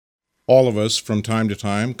All of us, from time to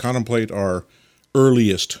time, contemplate our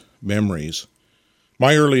earliest memories.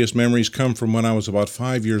 My earliest memories come from when I was about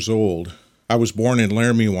 5 years old. I was born in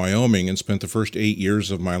Laramie, Wyoming, and spent the first 8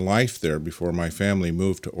 years of my life there before my family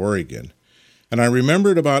moved to Oregon. And I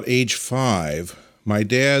remember at about age 5, my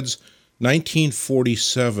dad's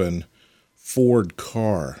 1947 Ford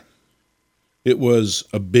car. It was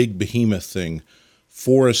a big behemoth thing,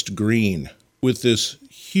 forest green, with this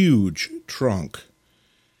huge trunk.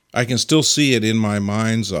 I can still see it in my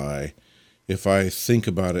mind's eye if I think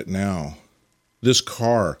about it now. This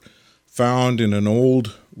car, found in an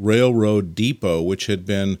old railroad depot which had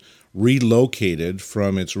been relocated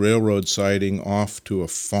from its railroad siding off to a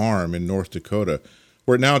farm in North Dakota,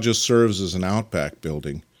 where it now just serves as an outback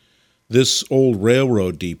building. This old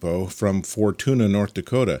railroad depot from Fortuna, North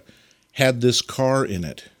Dakota, had this car in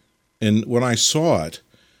it. And when I saw it,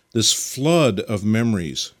 this flood of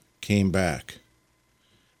memories came back.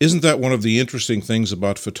 Isn't that one of the interesting things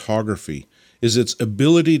about photography, is its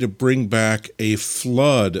ability to bring back a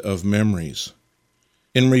flood of memories?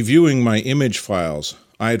 In reviewing my image files,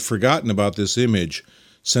 I had forgotten about this image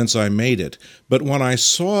since I made it, but when I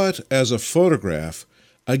saw it as a photograph,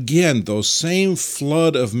 again, those same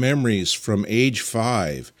flood of memories from age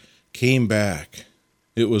 5 came back.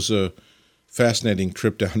 It was a fascinating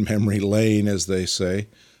trip down memory lane, as they say.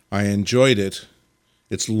 I enjoyed it.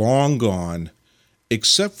 It's long gone,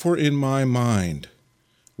 except for in my mind,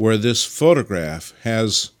 where this photograph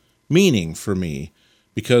has meaning for me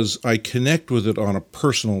because I connect with it on a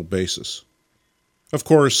personal basis. Of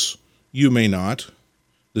course, you may not.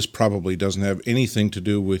 This probably doesn't have anything to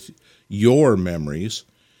do with your memories,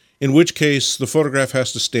 in which case the photograph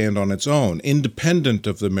has to stand on its own, independent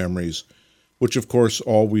of the memories, which of course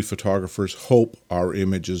all we photographers hope our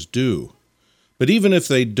images do. But even if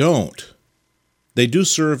they don't, they do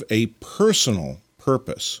serve a personal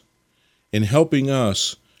purpose in helping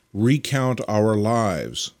us recount our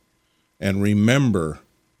lives and remember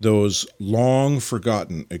those long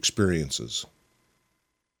forgotten experiences.